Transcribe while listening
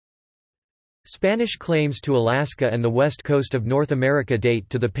Spanish claims to Alaska and the west coast of North America date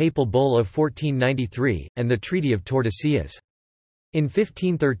to the Papal Bull of 1493, and the Treaty of Tordesillas. In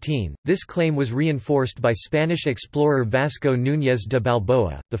 1513, this claim was reinforced by Spanish explorer Vasco Núñez de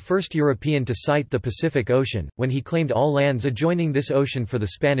Balboa, the first European to sight the Pacific Ocean, when he claimed all lands adjoining this ocean for the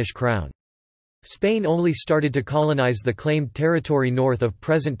Spanish crown. Spain only started to colonize the claimed territory north of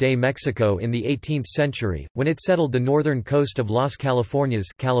present-day Mexico in the 18th century, when it settled the northern coast of Las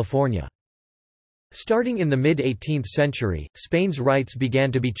Californias, California. Starting in the mid-18th century, Spain's rights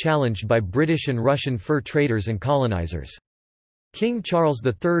began to be challenged by British and Russian fur traders and colonizers. King Charles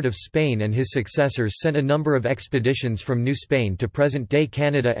III of Spain and his successors sent a number of expeditions from New Spain to present-day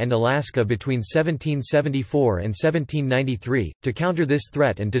Canada and Alaska between 1774 and 1793, to counter this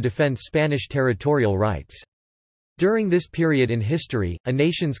threat and to defend Spanish territorial rights. During this period in history, a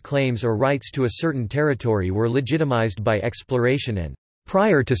nation's claims or rights to a certain territory were legitimized by exploration and,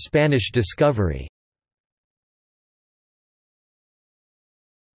 prior to Spanish discovery.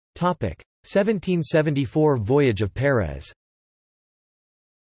 1774 Voyage of Pérez.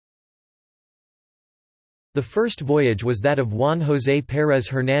 The first voyage was that of Juan José Pérez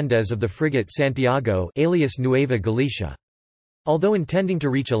Hernández of the frigate Santiago alias Nueva Galicia. Although intending to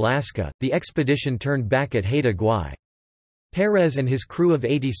reach Alaska, the expedition turned back at Haida Gwaii. Pérez and his crew of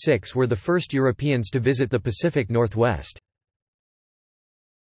 86 were the first Europeans to visit the Pacific Northwest.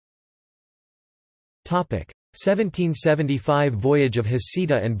 1775 Voyage of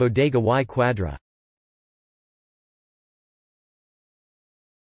Heceta and Bodega y Quadra.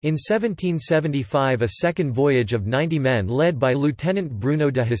 In 1775 a second voyage of 90 men led by Lieutenant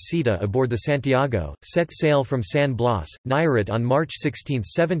Bruno de Heceta aboard the Santiago, set sail from San Blas, Nayarit on March 16,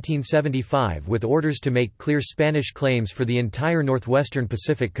 1775 with orders to make clear Spanish claims for the entire northwestern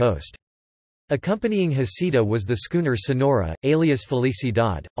Pacific coast. Accompanying Heceta was the schooner Sonora, alias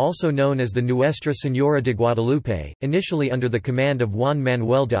Felicidad, also known as the Nuestra Señora de Guadalupe, initially under the command of Juan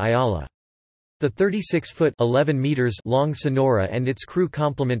Manuel de Ayala. The 36-foot (11 meters) long Sonora and its crew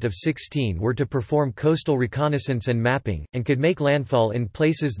complement of 16 were to perform coastal reconnaissance and mapping, and could make landfall in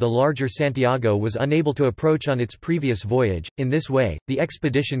places the larger Santiago was unable to approach on its previous voyage. In this way, the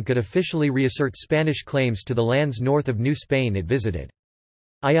expedition could officially reassert Spanish claims to the lands north of New Spain it visited.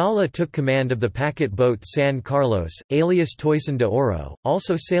 Ayala took command of the packet boat San Carlos, alias Toisón de Oro,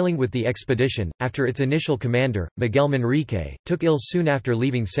 also sailing with the expedition, after its initial commander, Miguel Manrique, took ill soon after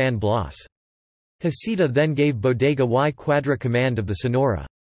leaving San Blas. Heceta then gave Bodega y Quadra command of the Sonora.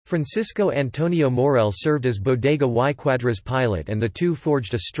 Francisco Antonio Morel served as Bodega y Quadra's pilot and the two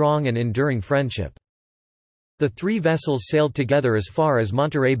forged a strong and enduring friendship. The three vessels sailed together as far as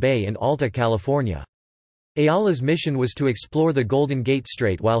Monterey Bay in Alta California. Ayala's mission was to explore the Golden Gate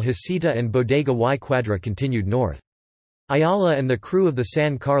Strait while Heceta and Bodega y Quadra continued north. Ayala and the crew of the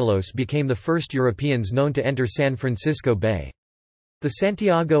San Carlos became the first Europeans known to enter San Francisco Bay. The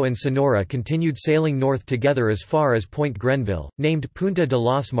Santiago and Sonora continued sailing north together as far as Point Grenville, named Punta de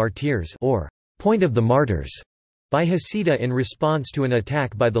los Martires or Point of the Martyrs, by Heceta in response to an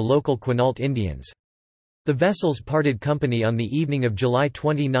attack by the local Quinault Indians. The vessels parted company on the evening of July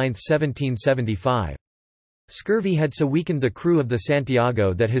 29, 1775. Scurvy had so weakened the crew of the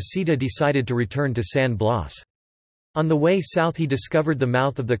Santiago that Heceta decided to return to San Blas. On the way south he discovered the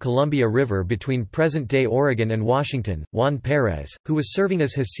mouth of the Columbia River between present-day Oregon and Washington. Juan Pérez, who was serving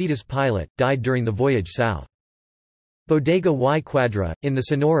as Heceta's pilot, died during the voyage south. Bodega y Quadra, in the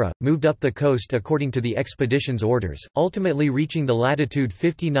Sonora, moved up the coast according to the expedition's orders, ultimately reaching the latitude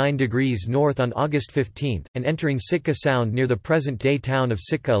 59 degrees north on August 15, and entering Sitka Sound near the present-day town of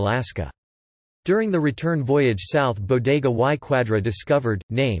Sitka, Alaska. During the return voyage south, Bodega y Quadra discovered,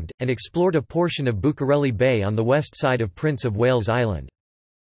 named, and explored a portion of Bucareli Bay on the west side of Prince of Wales Island.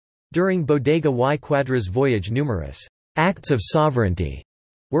 During Bodega y Quadra's voyage numerous acts of sovereignty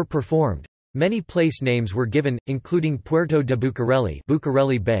were performed. Many place names were given, including Puerto de Bucareli,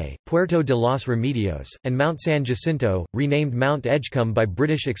 Bucareli Bay, Puerto de los Remedios, and Mount San Jacinto, renamed Mount Edgecombe by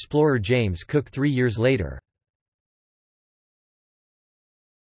British explorer James Cook 3 years later.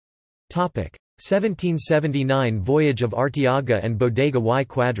 1779 Voyage of Arteaga and Bodega y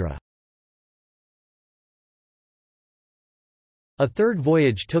Quadra. A third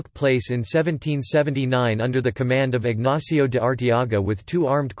voyage took place in 1779 under the command of Ignacio de Arteaga with two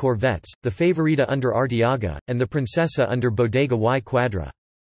armed corvettes, the Favorita under Arteaga, and the Princesa under Bodega y Quadra.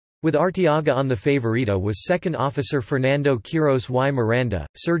 With Arteaga on the Favorita was second officer Fernando Quiros y Miranda,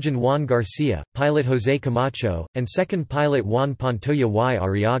 surgeon Juan Garcia, pilot José Camacho, and second pilot Juan Pantoya y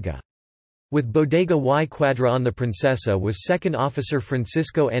Arriaga. With Bodega y Cuadra on the Princesa was second officer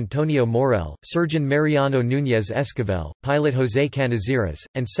Francisco Antonio Morel, surgeon Mariano Núñez Esquivel, pilot José Canizares,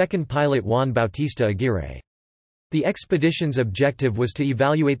 and second pilot Juan Bautista Aguirre. The expedition's objective was to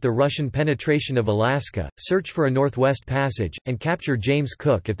evaluate the Russian penetration of Alaska, search for a Northwest Passage, and capture James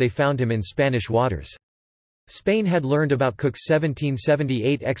Cook if they found him in Spanish waters. Spain had learned about Cook's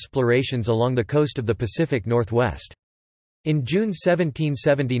 1778 explorations along the coast of the Pacific Northwest. In June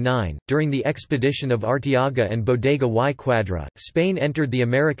 1779, during the expedition of Arteaga and Bodega y Cuadra, Spain entered the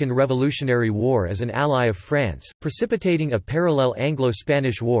American Revolutionary War as an ally of France, precipitating a parallel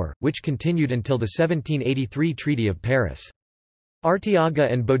Anglo-Spanish War, which continued until the 1783 Treaty of Paris.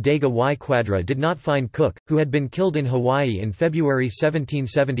 Arteaga and Bodega y Cuadra did not find Cook, who had been killed in Hawaii in February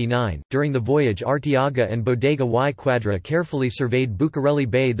 1779. During the voyage, Arteaga and Bodega y Cuadra carefully surveyed Bucareli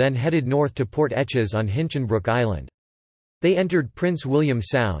Bay, then headed north to Port Etches on Hinchinbrook Island. They entered Prince William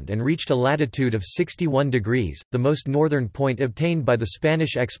Sound and reached a latitude of 61 degrees, the most northern point obtained by the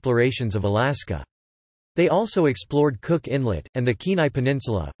Spanish explorations of Alaska. They also explored Cook Inlet, and the Kenai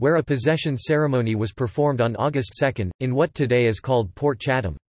Peninsula, where a possession ceremony was performed on August 2, in what today is called Port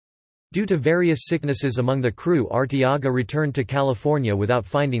Chatham. Due to various sicknesses among the crew, Arteaga returned to California without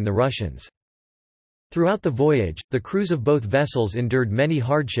finding the Russians. Throughout the voyage, the crews of both vessels endured many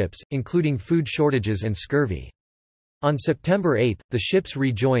hardships, including food shortages and scurvy. On September 8, the ships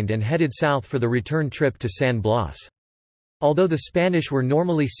rejoined and headed south for the return trip to San Blas. Although the Spanish were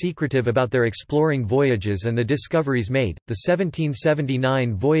normally secretive about their exploring voyages and the discoveries made, the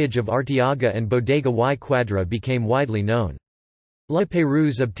 1779 voyage of Arteaga and Bodega y Cuadra became widely known. La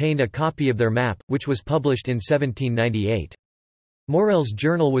Pérouse obtained a copy of their map, which was published in 1798. Morel's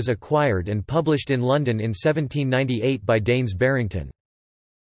journal was acquired and published in London in 1798 by Daines Barrington.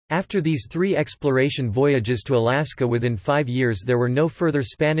 After these three exploration voyages to Alaska within 5 years, there were no further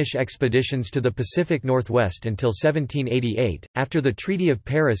Spanish expeditions to the Pacific Northwest until 1788, after the Treaty of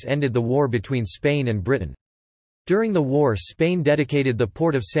Paris ended the war between Spain and Britain. During the war, Spain dedicated the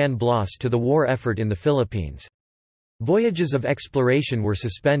port of San Blas to the war effort in the Philippines. Voyages of exploration were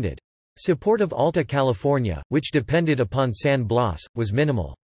suspended. Support of Alta California, which depended upon San Blas, was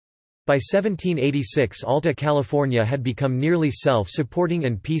minimal. By 1786, Alta California had become nearly self-supporting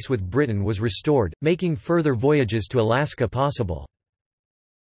and peace with Britain was restored, making further voyages to Alaska possible.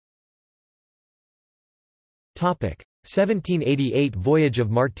 1788 Voyage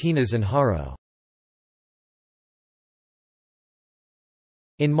of Martinez and Haro.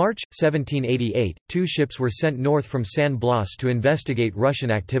 In March, 1788, two ships were sent north from San Blas to investigate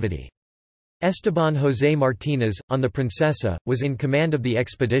Russian activity. Esteban José Martínez, on the Princesa, was in command of the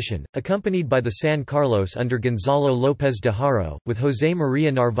expedition, accompanied by the San Carlos under Gonzalo López de Haro, with José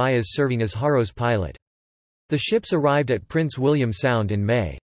María Narváez serving as Haro's pilot. The ships arrived at Prince William Sound in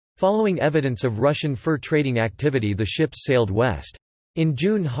May. Following evidence of Russian fur trading activity, the ships sailed west. In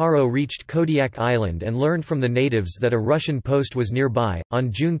June, Haro reached Kodiak Island and learned from the natives that a Russian post was nearby.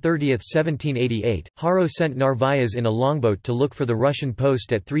 On June 30, 1788, Haro sent Narváez in a longboat to look for the Russian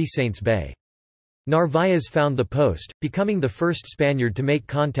post at Three Saints Bay. Narváez found the post, becoming the first Spaniard to make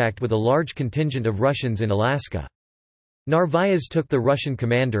contact with a large contingent of Russians in Alaska. Narváez took the Russian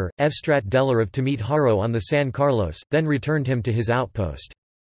commander, Evstrat Delarov, to meet Haro on the San Carlos, then returned him to his outpost.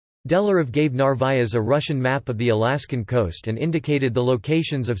 Delarov gave Narváez a Russian map of the Alaskan coast and indicated the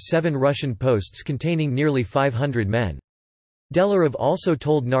locations of 7 Russian posts containing nearly 500 men. Delarov also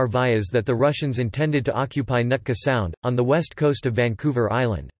told Narváez that the Russians intended to occupy Nootka Sound, on the west coast of Vancouver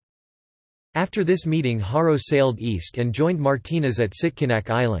Island. After this meeting, Haro sailed east and joined Martinez at Sitkinak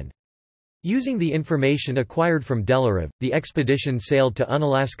Island. Using the information acquired from Delarov, the expedition sailed to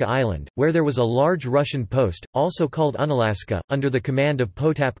Unalaska Island, where there was a large Russian post, also called Unalaska, under the command of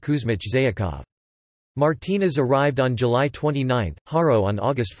Potap Kuzmich Zayakov. Martinez arrived on July 29, Haro on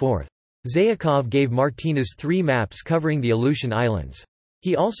August 4. Zayakov gave Martinez 3 maps covering the Aleutian Islands.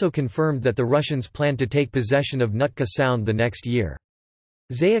 He also confirmed that the Russians planned to take possession of Nootka Sound the next year.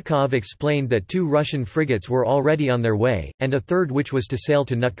 Zayakov explained that 2 Russian frigates were already on their way, and a third which was to sail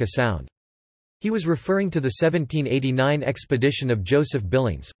to Nootka Sound. He was referring to the 1789 expedition of Joseph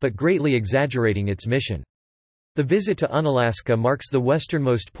Billings, but greatly exaggerating its mission. The visit to Unalaska marks the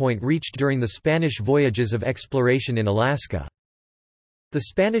westernmost point reached during the Spanish voyages of exploration in Alaska. The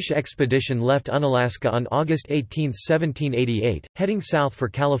Spanish expedition left Unalaska on August 18, 1788, heading south for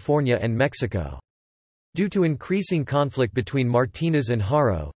California and Mexico. Due to increasing conflict between Martinez and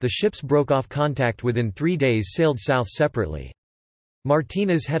Haro, the ships broke off contact within 3 days, sailed south separately.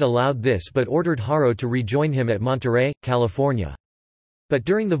 Martinez had allowed this but ordered Haro to rejoin him at Monterey, California. But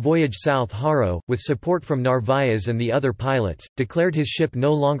during the voyage south Haro, with support from Narvaez and the other pilots, declared his ship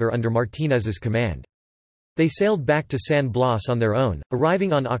no longer under Martinez's command. They sailed back to San Blas on their own,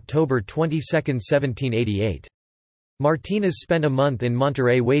 arriving on October 22, 1788. Martinez spent a month in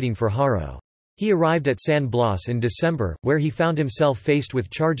Monterey waiting for Haro. He arrived at San Blas in December, where he found himself faced with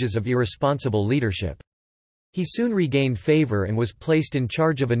charges of irresponsible leadership. He soon regained favor and was placed in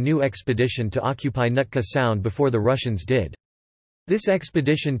charge of a new expedition to occupy Nootka Sound before the Russians did. This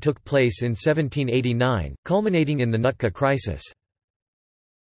expedition took place in 1789, culminating in the Nootka Crisis.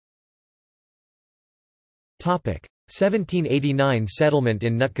 1789 settlement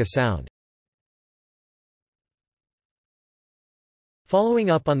in Nootka Sound. Following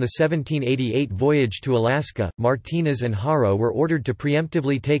up on the 1788 voyage to Alaska, Martinez and Haro were ordered to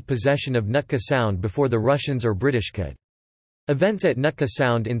preemptively take possession of Nootka Sound before the Russians or British could. Events at Nootka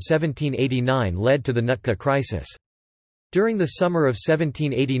Sound in 1789 led to the Nootka Crisis. During the summer of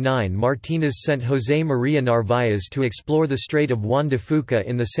 1789, Martinez sent José María Narváez to explore the Strait of Juan de Fuca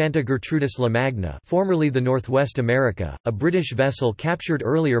in the Santa Gertrudis La Magna, formerly the Northwest America, a British vessel captured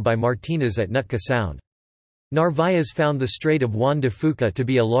earlier by Martinez at Nootka Sound. Narváez found the Strait of Juan de Fuca to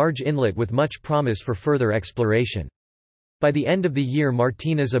be a large inlet with much promise for further exploration. By the end of the year,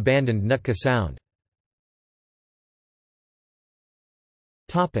 Martinez abandoned Nootka Sound.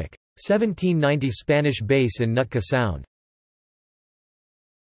 1790 Spanish base in Nootka Sound.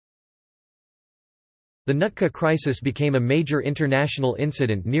 The Nootka Crisis became a major international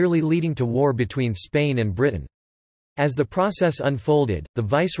incident nearly leading to war between Spain and Britain. As the process unfolded, the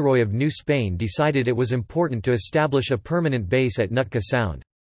Viceroy of New Spain decided it was important to establish a permanent base at Nootka Sound.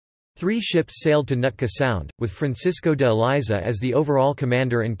 3 ships sailed to Nootka Sound, with Francisco de Eliza as the overall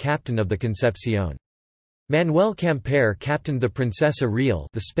commander and captain of the Concepcion. Manuel Quimper captained the Princesa Real,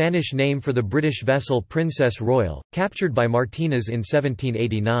 the Spanish name for the British vessel Princess Royal, captured by Martinez in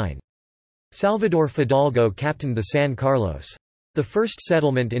 1789. Salvador Fidalgo captained the San Carlos. The first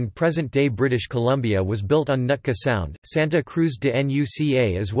settlement in present-day British Columbia was built on Nootka Sound, Santa Cruz de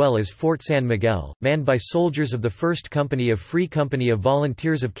Nuca as well as Fort San Miguel, manned by soldiers of the First Company of Free Company of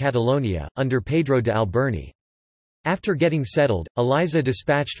Volunteers of Catalonia, under Pedro de Alberni. After getting settled, Eliza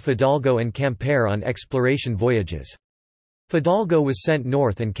dispatched Fidalgo and Quimper on exploration voyages. Fidalgo was sent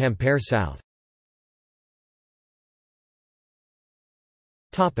north and Quimper south.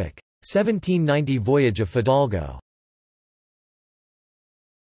 1790 Voyage of Fidalgo.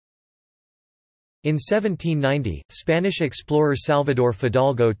 In 1790, Spanish explorer Salvador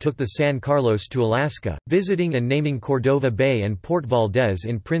Fidalgo took the San Carlos to Alaska, visiting and naming Cordova Bay and Port Valdez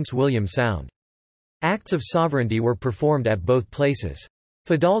in Prince William Sound. Acts of sovereignty were performed at both places.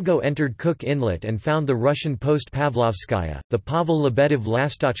 Fidalgo entered Cook Inlet and found the Russian post Pavlovskaya, the Pavel Lebedev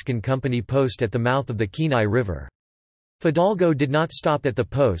Lastochkin Company post at the mouth of the Kenai River. Fidalgo did not stop at the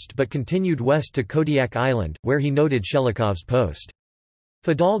post but continued west to Kodiak Island, where he noted Shelikov's post.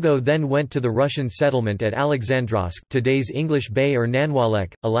 Fidalgo then went to the Russian settlement at Alexandrovsk, today's English Bay or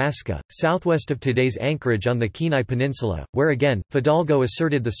Nanwalek, Alaska, southwest of today's Anchorage on the Kenai Peninsula, where again, Fidalgo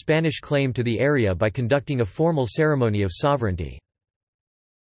asserted the Spanish claim to the area by conducting a formal ceremony of sovereignty.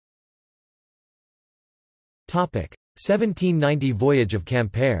 1790 Voyage of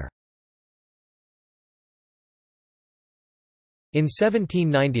Quimper. In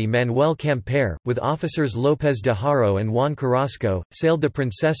 1790 Manuel Quimper, with officers López de Haro and Juan Carrasco, sailed the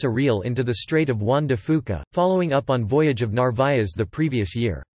Princesa Real into the Strait of Juan de Fuca, following up on voyage of Narváez the previous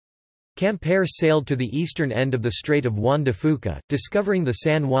year. Quimper sailed to the eastern end of the Strait of Juan de Fuca, discovering the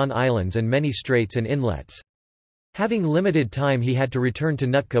San Juan Islands and many straits and inlets. Having limited time, he had to return to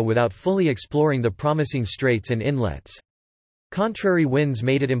Nootka without fully exploring the promising straits and inlets. Contrary winds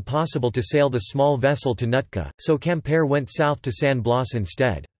made it impossible to sail the small vessel to Nootka, so Quimper went south to San Blas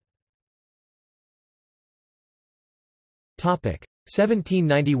instead.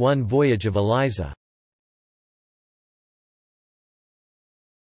 1791 Voyage of Eliza.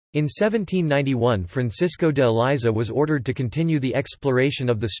 In 1791 Francisco de Eliza was ordered to continue the exploration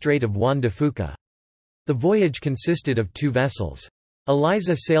of the Strait of Juan de Fuca. The voyage consisted of 2 vessels.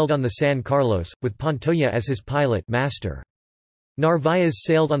 Eliza sailed on the San Carlos, with Pantoja as his pilot master. Narváez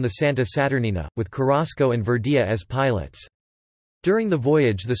sailed on the Santa Saturnina, with Carrasco and Verdia as pilots. During the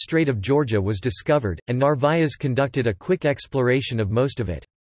voyage the Strait of Georgia was discovered, and Narváez conducted a quick exploration of most of it.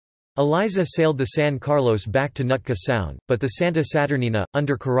 Eliza sailed the San Carlos back to Nootka Sound, but the Santa Saturnina,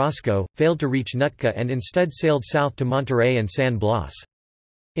 under Carrasco, failed to reach Nootka and instead sailed south to Monterey and San Blas.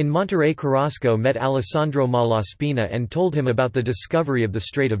 In Monterey Carrasco met Alessandro Malaspina and told him about the discovery of the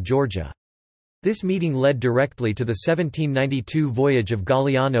Strait of Georgia. This meeting led directly to the 1792 voyage of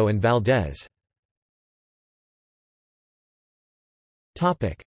Galiano and Valdez.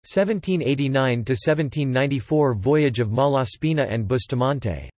 1789–1794 Voyage of Malaspina and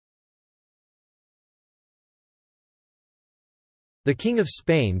Bustamante. The King of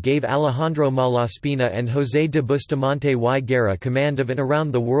Spain gave Alejandro Malaspina and José de Bustamante y Guerra command of an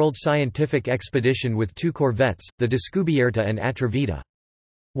around-the-world scientific expedition with 2 corvettes, the Descubierta and Atrevida.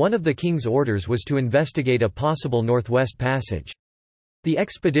 One of the king's orders was to investigate a possible northwest passage. The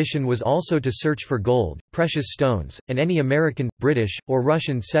expedition was also to search for gold, precious stones, and any American, British, or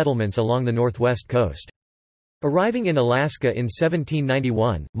Russian settlements along the northwest coast. Arriving in Alaska in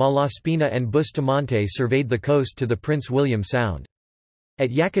 1791, Malaspina and Bustamante surveyed the coast to the Prince William Sound. At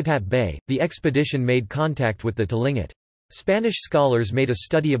Yakutat Bay, the expedition made contact with the Tlingit. Spanish scholars made a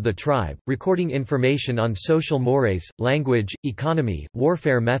study of the tribe, recording information on social mores, language, economy,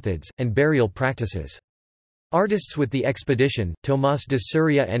 warfare methods, and burial practices. Artists with the expedition, Tomás de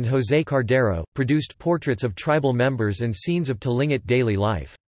Soria and José Cardero, produced portraits of tribal members and scenes of Tlingit daily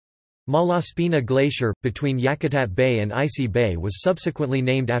life. Malaspina Glacier, between Yakutat Bay and Icy Bay, was subsequently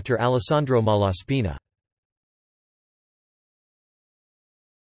named after Alessandro Malaspina.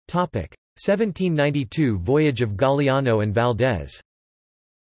 1792 Voyage of Galiano and Valdés.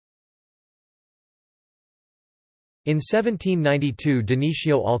 In 1792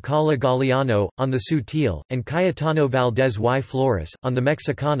 Dionisio Alcala Galiano, on the Sutil, and Cayetano Valdés y Flores, on the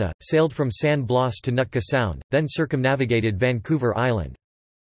Mexicana, sailed from San Blas to Nootka Sound, then circumnavigated Vancouver Island.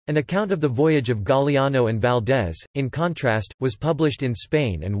 An account of the voyage of Galiano and Valdés, in contrast, was published in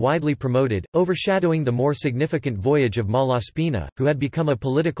Spain and widely promoted, overshadowing the more significant voyage of Malaspina, who had become a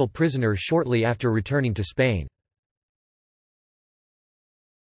political prisoner shortly after returning to Spain.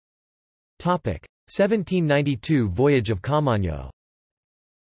 1792 Voyage of Caamaño.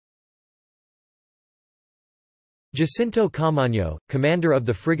 Jacinto Caamaño, commander of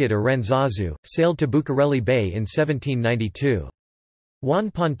the frigate Aranzazu, sailed to Bucareli Bay in 1792.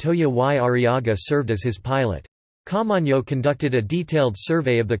 Juan Pantoya y Arriaga served as his pilot. Caamaño conducted a detailed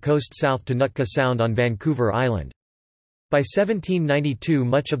survey of the coast south to Nootka Sound on Vancouver Island. By 1792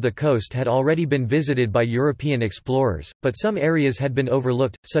 much of the coast had already been visited by European explorers, but some areas had been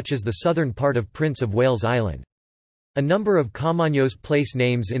overlooked, such as the southern part of Prince of Wales Island. A number of Caamaño's place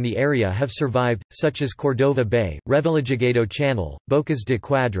names in the area have survived, such as Cordova Bay, Reveladegado Channel, Bocas de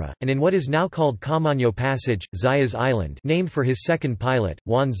Quadra, and in what is now called Caamaño Passage, Zayas Island, named for his second pilot,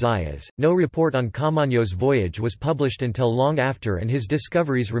 Juan Zayas. No report on Caamaño's voyage was published until long after, and his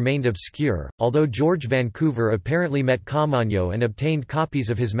discoveries remained obscure, although George Vancouver apparently met Caamaño and obtained copies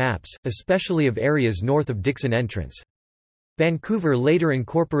of his maps, especially of areas north of Dixon Entrance. Vancouver later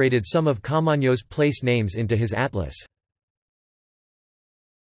incorporated some of Caamaño's place names into his atlas.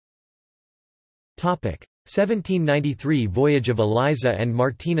 1793 Voyage of Eliza and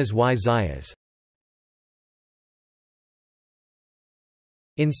Martínez y Zayas.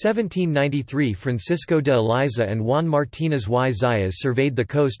 In 1793 Francisco de Eliza and Juan Martínez y Zayas surveyed the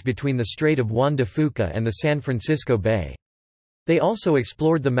coast between the Strait of Juan de Fuca and the San Francisco Bay. They also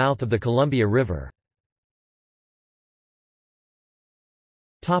explored the mouth of the Columbia River.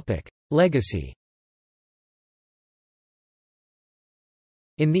 Legacy.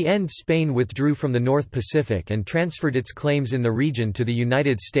 In the end, Spain withdrew from the North Pacific and transferred its claims in the region to the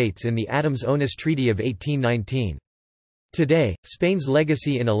United States in the Adams-Onis Treaty of 1819. Today, Spain's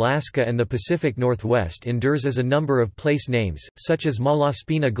legacy in Alaska and the Pacific Northwest endures as a number of place names, such as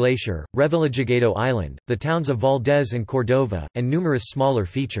Malaspina Glacier, Reveladegado Island, the towns of Valdés and Cordova, and numerous smaller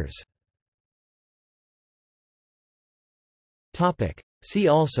features. See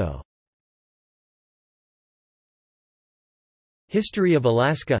also: History of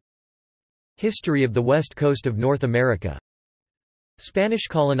Alaska, History of the west coast of North America, Spanish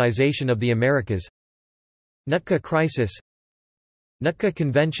colonization of the Americas, Nootka Crisis, Nootka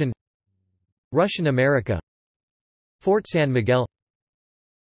Convention, Russian America, Fort San Miguel.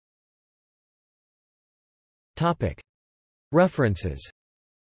 References.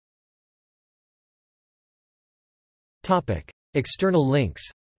 External links.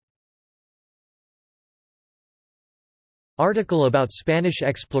 Article about Spanish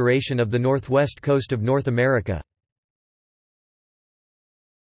exploration of the northwest coast of North America.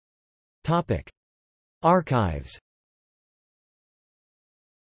 Archives.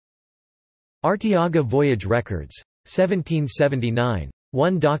 Arteaga Voyage Records. 1779.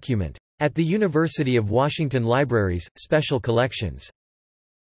 One document. At the University of Washington Libraries, Special Collections.